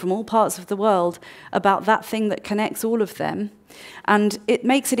 come from all parts of the world, about that thing that connects all of them. And it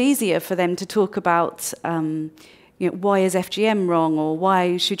makes it easier for them to talk about why is FGM wrong, or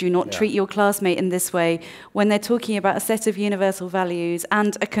why should you not treat your classmate in this way, when they're talking about a set of universal values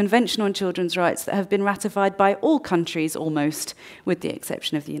and a convention on children's rights that have been ratified by all countries almost, with the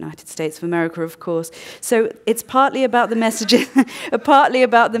exception of the United States of America, of course. So it's partly about the messages, partly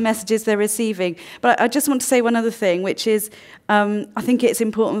about the messages they're receiving. But I just want to say one other thing, which is I think it's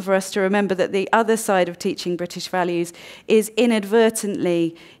important for us to remember that the other side of teaching British values is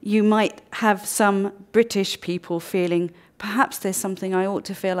inadvertently you might have some British people feeling, perhaps there's something I ought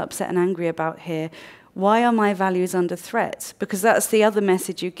to feel upset and angry about here. Why are my values under threat? Because that's the other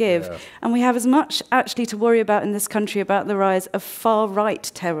message you give. Yeah. And we have as much actually to worry about in this country about the rise of far-right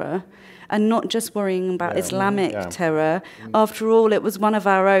terror, and not just worrying about Islamic terror. After all, it was one of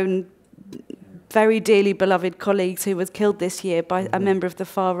our own very dearly beloved colleagues who was killed this year by a member of the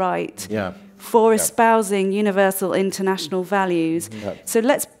far right for espousing universal international values. So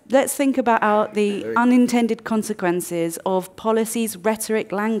let's think about the unintended consequences of policies,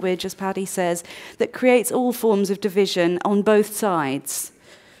 rhetoric, language, as Paddy says, that creates all forms of division on both sides.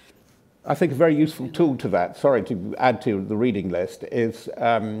 I think a very useful tool to that, sorry to add to the reading list, is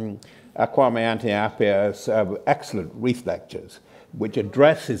Kwame Anti-Appiah's excellent Reith lectures, which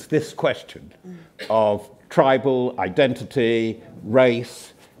addresses this question of tribal identity,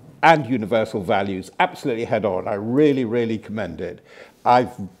 race, and universal values absolutely head on. I really, really commend it. I've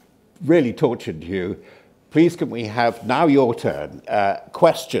really tortured you. Please can we have, now your turn,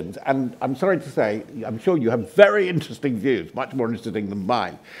 questions. And I'm sorry to say, I'm sure you have very interesting views, much more interesting than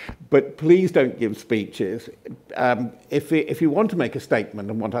mine. But please don't give speeches. If you want to make a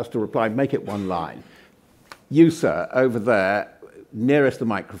statement and want us to reply, make it one line. You, sir, over there, nearest the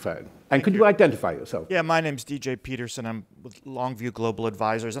microphone. And could you identify yourself? Yeah, my name's DJ Peterson. I'm with Longview Global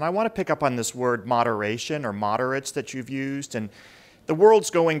Advisors. And I want to pick up on this word moderation or moderates that you've used. And the world's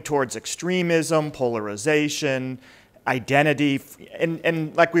going towards extremism, polarization, identity.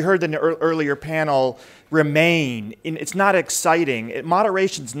 And like we heard in the earlier panel, remain. It's not exciting.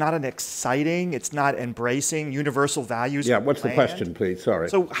 Moderation's not an exciting, it's not embracing universal values. Yeah, what's the question, please? Sorry.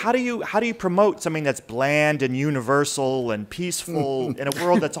 So how do you promote something that's bland and universal and peaceful in a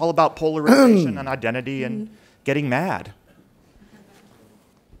world that's all about polarization and identity and getting mad?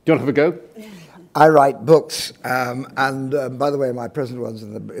 Do you want to have a go? I write books, and by the way, my present one's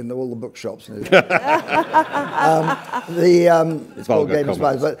in all the bookshops. It's called Game of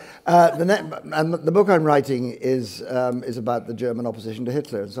Spies. But the book I'm writing is about the German opposition to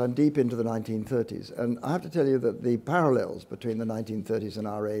Hitler, and so I'm deep into the 1930s. And I have to tell you that the parallels between the 1930s and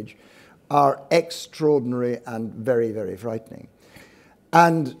our age are extraordinary and very, very frightening.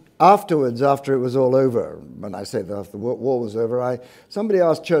 And afterwards, after it was all over, when I say that after the war was over, somebody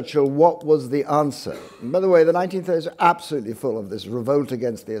asked Churchill what was the answer. And by the way, the 1930s are absolutely full of this revolt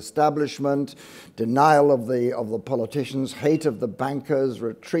against the establishment, denial of the politicians, hate of the bankers,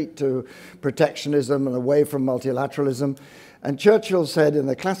 retreat to protectionism and away from multilateralism. And Churchill said, in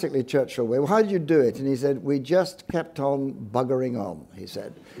the classically Churchill way, well, how did you do it? And he said, we just kept on buggering on, he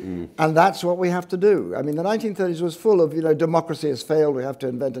said. And that's what we have to do. I mean, the 1930s was full of, democracy has failed. We have to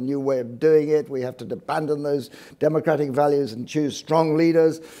invent a new way of doing it. We have to abandon those democratic values and choose strong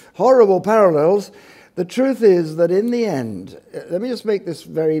leaders. Horrible parallels. The truth is that in the end, let me just make this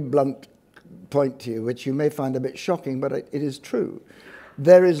very blunt point to you, which you may find a bit shocking, but it is true.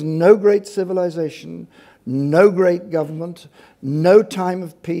 There is no great civilization, no great government, no time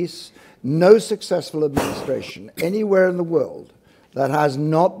of peace, no successful administration anywhere in the world that has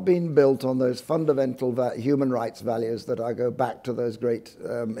not been built on those fundamental human rights values that I go back to those great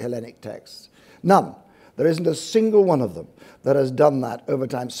Hellenic texts. None. There isn't a single one of them that has done that over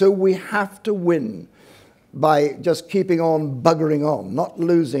time. So we have to win by just keeping on buggering on, not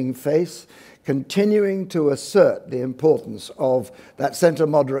losing face, continuing to assert the importance of that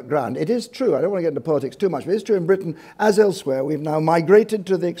centre-moderate ground. It is true, I don't want to get into politics too much, but it's true in Britain, as elsewhere, we've now migrated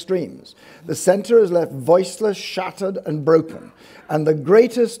to the extremes. The centre is left voiceless, shattered, and broken. And the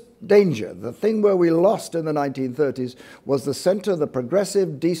greatest danger, the thing where we lost in the 1930s, was the centre, the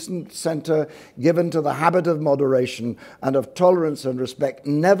progressive, decent centre given to the habit of moderation and of tolerance and respect,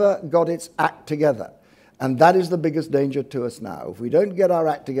 never got its act together. And that is the biggest danger to us now. If we don't get our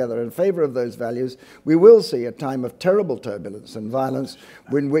act together in favour of those values, we will see a time of terrible turbulence and violence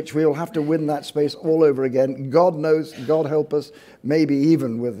in which we will have to win that space all over again. God knows, God help us, maybe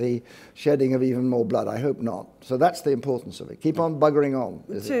even with the shedding of even more blood. I hope not. So that's the importance of it. Keep on buggering on.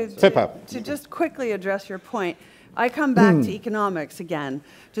 To just quickly address your point, I come back to economics again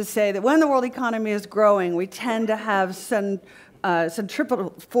to say that when the world economy is growing, we tend to have centripetal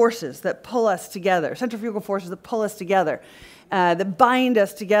forces that pull us together, centrifugal forces that pull us together, that bind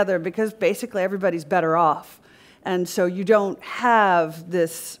us together because basically everybody's better off. And so you don't have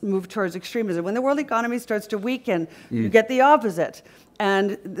this move towards extremism. When the world economy starts to weaken, you get the opposite.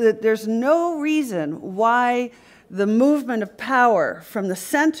 And there's no reason why the movement of power from the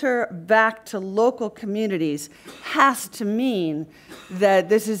center back to local communities has to mean that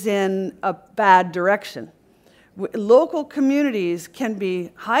this is in a bad direction. Local communities can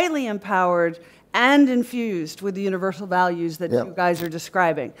be highly empowered and infused with the universal values that you guys are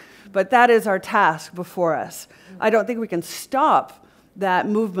describing. But that is our task before us. I don't think we can stop that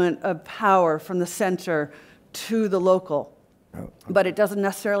movement of power from the center to the local. But it doesn't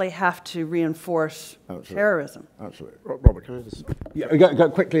necessarily have to reinforce terrorism. Absolutely. Robert, can I just... Yeah, go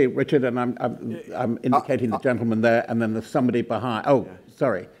quickly, Richard, and I'm indicating the gentleman there, and then there's somebody behind. Oh,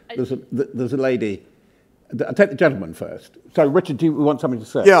 sorry. There's a lady. I'll take the gentleman first. So, Richard, do you want something to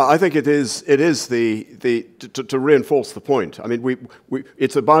say? Yeah, I think it is to reinforce the point. I mean,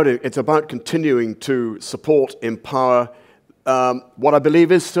 it's about continuing to support, empower what I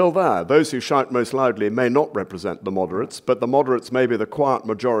believe is still there. Those who shout most loudly may not represent the moderates, but the moderates may be the quiet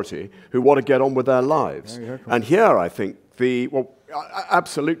majority who want to get on with their lives. And here, I think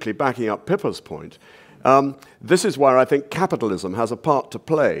absolutely backing up Pippa's point. This is where I think capitalism has a part to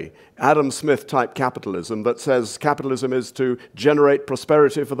play. Adam Smith-type capitalism that says capitalism is to generate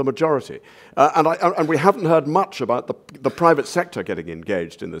prosperity for the majority. And we haven't heard much about the private sector getting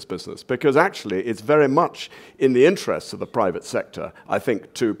engaged in this business, because actually it's very much in the interests of the private sector, I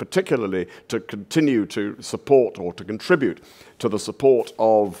think, particularly to continue to support or to contribute to the support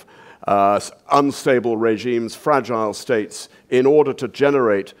of unstable regimes, fragile states, in order to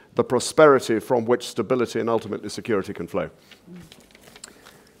generate the prosperity from which stability and ultimately security can flow.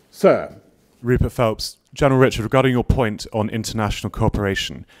 Sir. Rupert Phelps. General Richard, regarding your point on international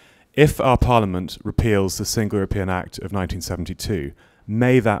cooperation, if our Parliament repeals the Single European Act of 1972,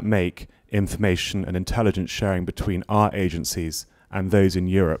 may that make information and intelligence sharing between our agencies and those in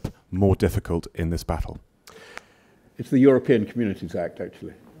Europe more difficult in this battle? It's the European Communities Act,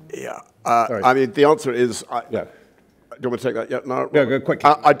 actually. Yeah, I mean, the answer is... Do you want me to take that yet? No, Yeah, go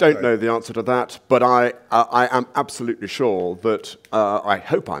quickly. I don't know the answer to that, but I am absolutely sure that, I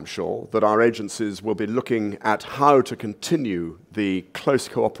hope I'm sure, that our agencies will be looking at how to continue the close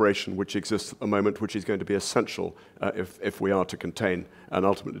cooperation which exists at the moment, which is going to be essential if we are to contain and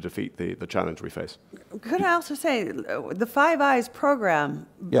ultimately defeat the challenge we face. Could I also say, the Five Eyes program,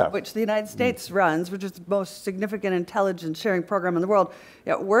 which the United States runs, which is the most significant intelligence sharing program in the world,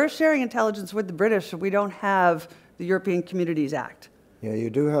 we're sharing intelligence with the British, we don't have the European Communities Act. Yeah,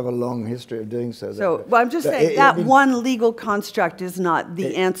 you do have a long history of doing so. So, well, I'm just saying that one legal construct is not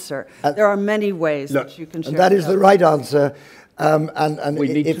the answer. There are many ways that you can share. And that is the right answer. And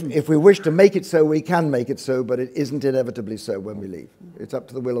if we wish to make it so, we can make it so, but it isn't inevitably so when we leave. It's up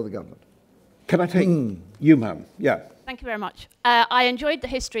to the will of the government. Can I take you, ma'am? Yeah. Thank you very much. I enjoyed the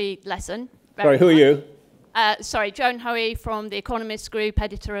history lesson. Sorry, who are you? Sorry, Joan Hoey from The Economist Group,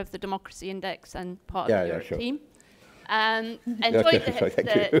 editor of the Democracy Index and part of the Europe team. Enjoyed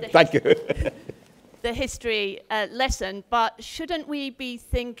Thank you. the history lesson, but shouldn't we be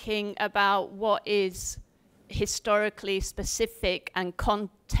thinking about what is historically specific and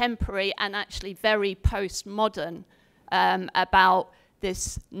contemporary and actually very postmodern about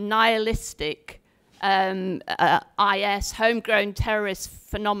this nihilistic IS, homegrown terrorist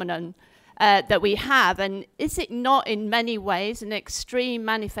phenomenon that we have? And is it not in many ways an extreme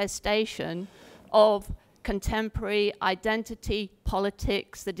manifestation of contemporary identity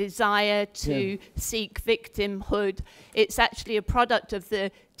politics, the desire to seek victimhood? It's actually a product of the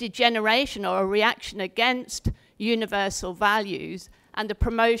degeneration or a reaction against universal values and the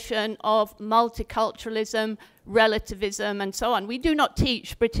promotion of multiculturalism, relativism, and so on. We do not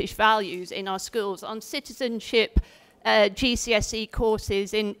teach British values in our schools. On citizenship GCSE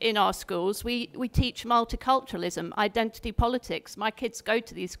courses in our schools, we teach multiculturalism, identity politics. My kids go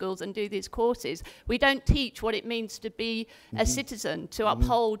to these schools and do these courses. We don't teach what it means to be a citizen, to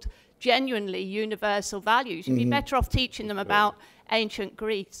uphold genuinely universal values. You'd be better off teaching them about ancient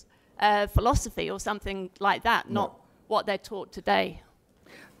Greece philosophy or something like that, not what they're taught today.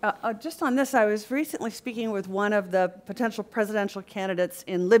 Just on this, I was recently speaking with one of the potential presidential candidates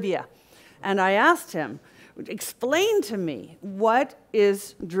in Libya, and I asked him, explain to me what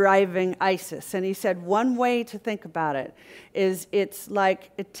is driving ISIS. And he said one way to think about it is it's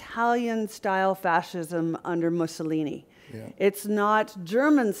like Italian-style fascism under Mussolini. Yeah. It's not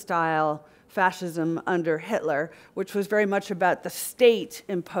German-style fascism under Hitler, which was very much about the state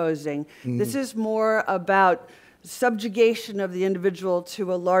imposing. This is more about subjugation of the individual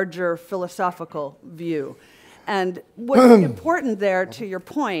to a larger philosophical view. And what's important there, to your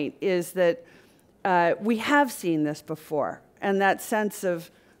point, is that we have seen this before, and that sense of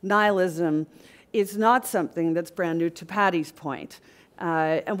nihilism is not something that's brand new, to Paddy's point.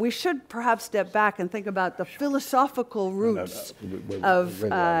 And we should perhaps step back and think about the philosophical roots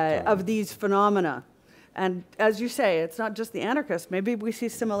of these phenomena. And as you say, it's not just the anarchists. Maybe we see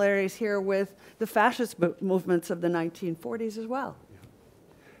similarities here with the fascist movements of the 1940s as well.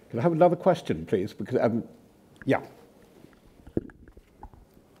 Can I have another question, please? Because, yeah.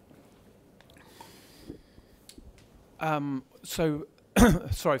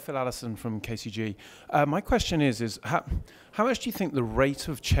 Sorry, Phil Allison from KCG. My question is how much do you think the rate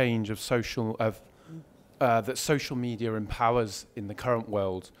of change of that social media empowers in the current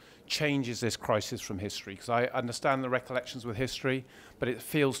world changes this crisis from history? Because I understand the recollections with history, but it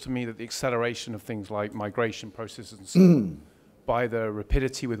feels to me that the acceleration of things like migration processes and so on, by the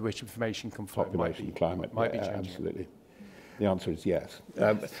rapidity with which information can flow, population, climate, might be changing. Absolutely. The answer is yes.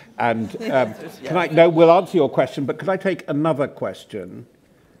 No, we'll answer your question, but could I take another question?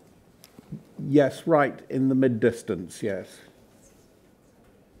 Yes, right in the mid-distance, yes.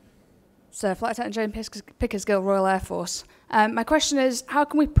 So, Flight Attendant Jane Pickersgill, Royal Air Force. My question is, how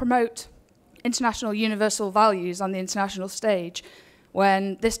can we promote international universal values on the international stage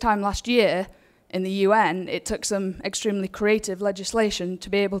when this time last year in the UN it took some extremely creative legislation to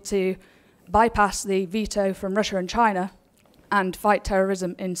be able to bypass the veto from Russia and China and fight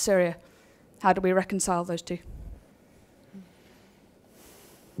terrorism in Syria? How do we reconcile those two?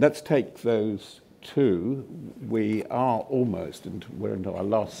 Let's take those two. We are almost we're into our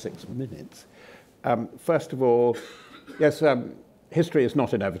last 6 minutes. First of all, yes, history is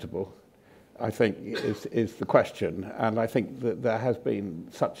not inevitable, I think, is the question. And I think that there has been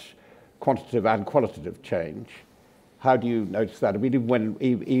such quantitative and qualitative change. How do you notice that? I mean,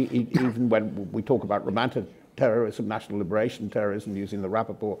 even when we talk about romantic terrorism, national liberation terrorism, using the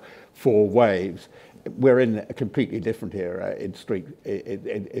Rappaport 4 waves, we're in a completely different era. It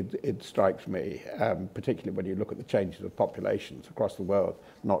strikes me, particularly when you look at the changes of populations across the world,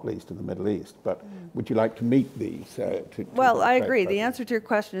 not least in the Middle East. But would you like to meet these? Well, I agree. The answer to your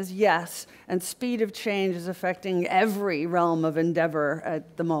question is yes, and speed of change is affecting every realm of endeavor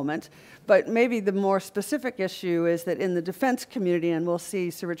at the moment. But maybe the more specific issue is that in the defense community, and we'll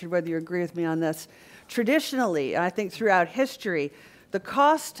see, Sir Richard, whether you agree with me on this, traditionally, I think throughout history, the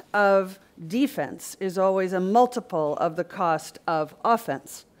cost of defense is always a multiple of the cost of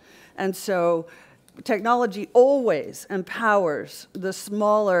offense. And so technology always empowers the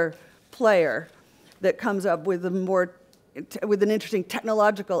smaller player that comes up with with an interesting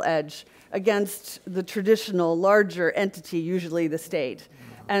technological edge against the traditional larger entity, usually the state.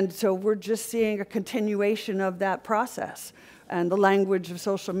 And so we're just seeing a continuation of that process. And the language of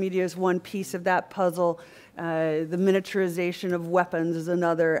social media is one piece of that puzzle. The miniaturization of weapons is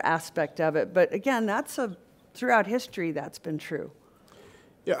another aspect of it. But again, throughout history, that's been true.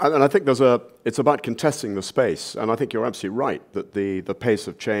 Yeah, and I think it's about contesting the space. And I think you're absolutely right that the pace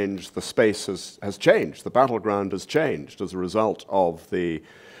of change, the space has changed. The battleground has changed as a result of you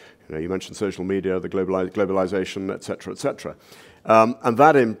mentioned social media, the globalization, et cetera, et cetera. And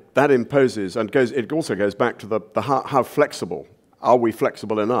that imposes, and it also goes back to how flexible. Are we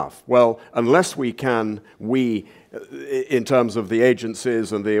flexible enough? Well, unless we, in terms of the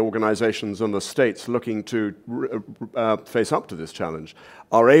agencies and the organizations and the states looking to face up to this challenge,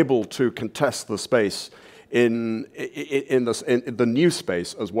 are able to contest the space in the new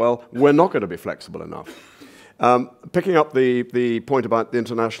space as well, we're not going to be flexible enough. Picking up the point about the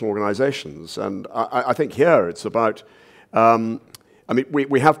international organizations, and I think here it's about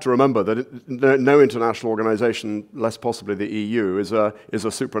we have to remember that no international organization, less possibly the EU, is a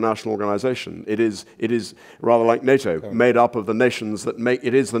supranational organization. It is rather like NATO, made up of the nations that make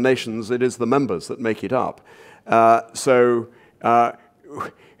it is the members that make it up.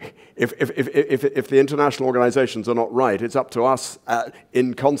 If the international organizations are not right, it's up to us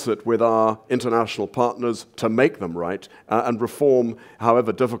in concert with our international partners to make them right, and reform,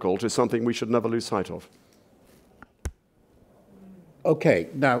 however difficult, is something we should never lose sight of. Okay,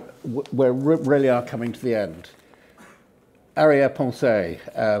 now we really are coming to the end. Arrière-pensée.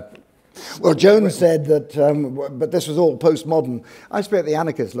 Well, Jones said that, but this was all postmodern. I expect the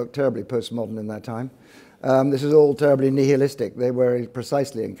anarchists looked terribly postmodern in their time. This is all terribly nihilistic. They were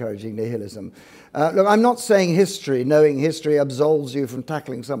precisely encouraging nihilism. Look, I'm not saying knowing history absolves you from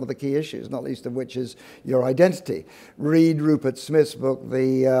tackling some of the key issues, not least of which is your identity. Read Rupert Smith's book,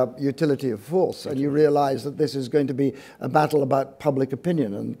 The Utility of Force, and you realize that this is going to be a battle about public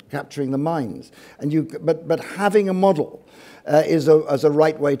opinion and capturing the minds. But having a model is a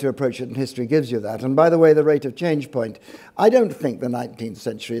right way to approach it, and history gives you that. And by the way, the rate of change point, I don't think the 19th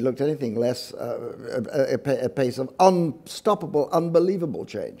century looked anything less a pace of unstoppable, unbelievable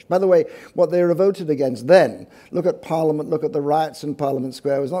change. By the way, what they revolted against then, look at Parliament, look at the riots in Parliament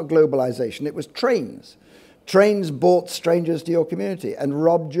Square, it was not globalization, it was trains. Trains brought strangers to your community and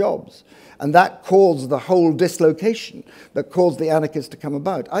robbed jobs. And that caused the whole dislocation that caused the anarchists to come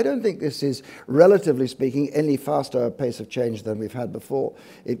about. I don't think this is, relatively speaking, any faster a pace of change than we've had before.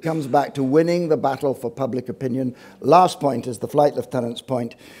 It comes back to winning the battle for public opinion. Last point is the flight lieutenant's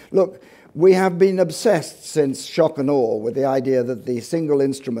point. Look, we have been obsessed since shock and awe with the idea that the single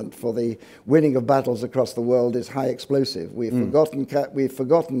instrument for the winning of battles across the world is high explosive. We've forgotten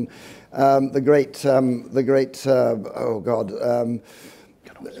the great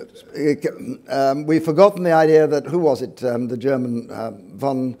we've forgotten the idea that, who was it, the German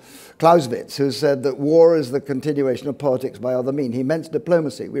von Clausewitz, who said that war is the continuation of politics by other means. He meant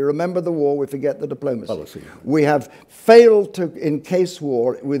diplomacy. We remember the war, we forget the diplomacy. Policy. We have failed to encase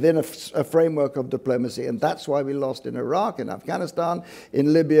war within a framework of diplomacy, and that's why we lost in Iraq, in Afghanistan,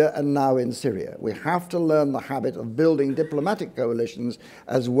 in Libya, and now in Syria. We have to learn the habit of building diplomatic coalitions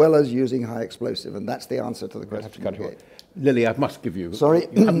as well as using high explosive, and that's the answer to the question. Lily, I must give you. Sorry?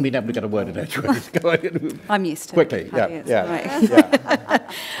 You haven't been able to get a word in edgeways. Go on. I'm used to quickly. it. Yeah.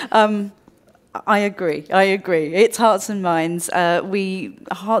 I agree. It's hearts and minds.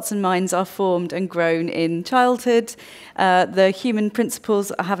 Hearts and minds are formed and grown in childhood. The human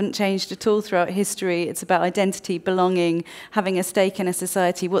principles haven't changed at all throughout history. It's about identity, belonging, having a stake in a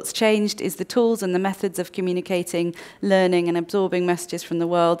society. What's changed is the tools and the methods of communicating, learning and absorbing messages from the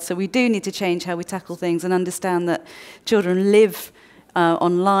world. So we do need to change how we tackle things and understand that children live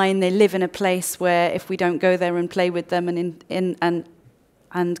online. They live in a place where if we don't go there and play with them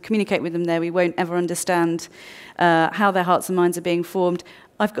and communicate with them there, we won't ever understand how their hearts and minds are being formed.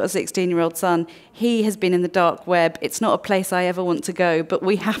 I've got a 16-year-old son. He has been in the dark web. It's not a place I ever want to go, but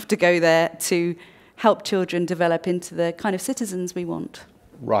we have to go there to help children develop into the kind of citizens we want.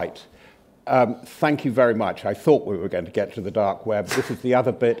 Right. Thank you very much. I thought we were going to get to the dark web. This is the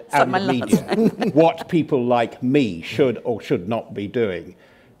other bit, and the media. What people like me should or should not be doing.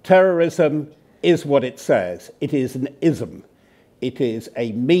 Terrorism is what it says. It is an ism. It is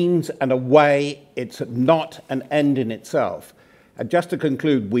a means and a way. It's not an end in itself. And just to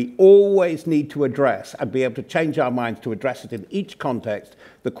conclude, we always need to address and be able to change our minds to address it in each context.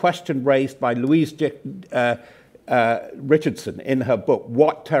 The question raised by Louise Richardson in her book,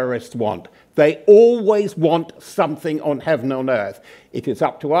 What Terrorists Want. They always want something on heaven and on earth. It is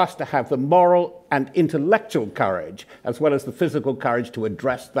up to us to have the moral and intellectual courage, as well as the physical courage, to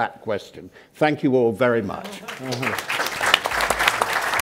address that question. Thank you all very much.